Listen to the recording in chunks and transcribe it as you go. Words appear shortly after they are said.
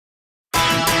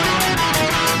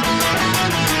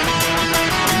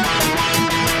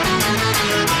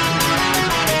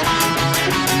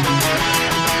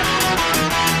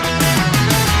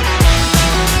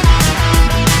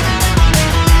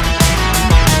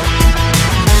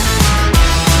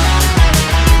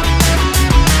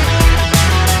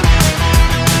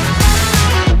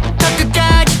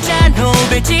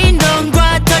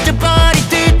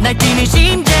날뛰는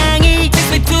심장이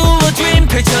Take me to a dream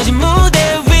펼쳐진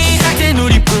무대 위 악된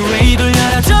우리 parade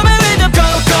돌려라 trouble rhythm go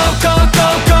go go go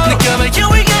go 느껴봐 here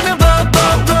we gonna blow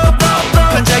blow blow blow blow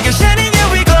반짝여 shining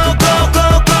here we go go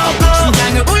go go go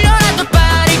심장을 울려라 더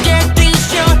빠르게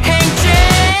뛰셔 행진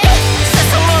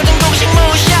세상 모든 공식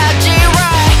무시하지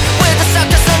right With the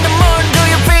suckers on the moon do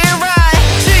you feel right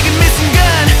지금 이 순간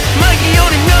막이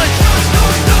오르면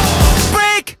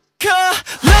break a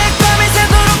leg 밤이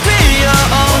새도록 뛰어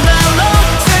all night long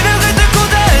새벽을 뚫고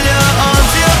달려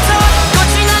until dawn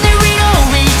거친 하늘 위로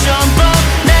we jump up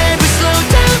never slow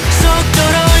down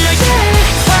속도를 올려 yeah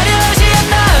화려하지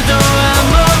않아도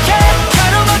I'm okay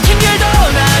가로막힌 길도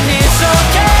난 it's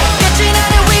okay 거친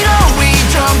하늘 위로 we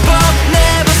jump up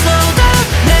never slow down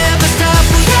never stop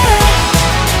yeah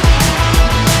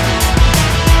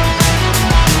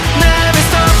never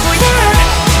stop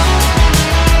yeah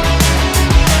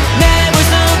never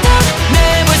slow down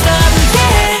never stop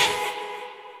yeah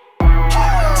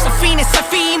서핑에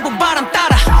서핑 봄바람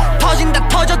따라 터진다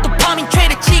터져 또 파밍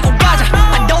트레이드 치고 가자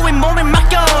I know 이 몸에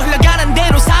맡겨 흘러가는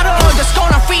대로 살아 Just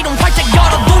gonna freedom 활짝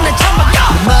열어 눈을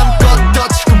참아가 맘껏 더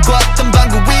지금 봤던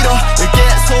방구 위로 이렇게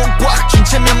손꽉 쥔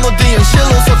채면 모두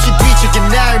현실로 섭씨 뒤척인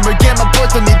날 멀게만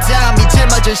보던 네 담 이제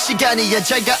맞을 시간이야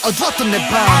잘가 어두웠던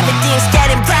내밤 Everything's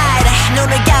getting brighter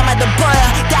눈을 감아도 보여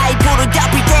다이브로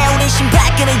덮일 때 우린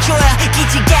심박을 줘야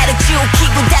기지개를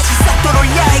지우키고 다시 속도를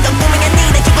올려 이건 꿈이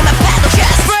아니라 지금 아파도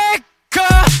just break a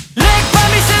leg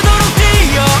밤이 새도록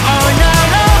뛰어 all night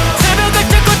long 새벽을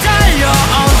뚫고 달려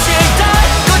until dawn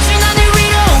거친 하늘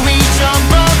위로 we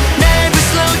jump up never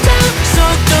slow down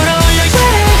속도를 올려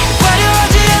yeah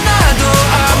화려하지 않아도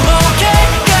I'm okay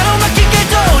가로막힌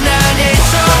길도 난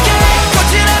it's okay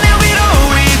거친 하늘 위로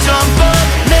we jump up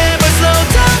never slow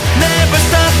down never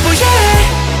stop yeah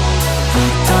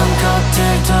어떤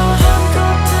것들도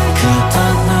그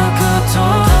어느 누구도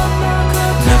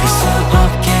느낄 수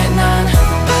없게 난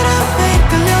바람에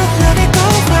끌려 let it go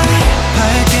right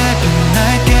밝게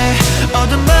빛날게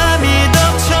어두운 밤이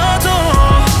덮쳐도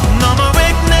No more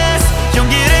weakness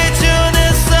용기를 주는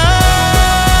sun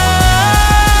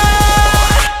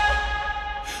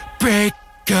Break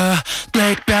a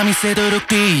black 밤이 새도록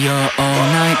뛰어 all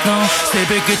night long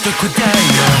새벽을 뚫고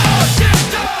달려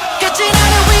거친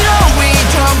하늘 위로 we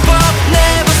jump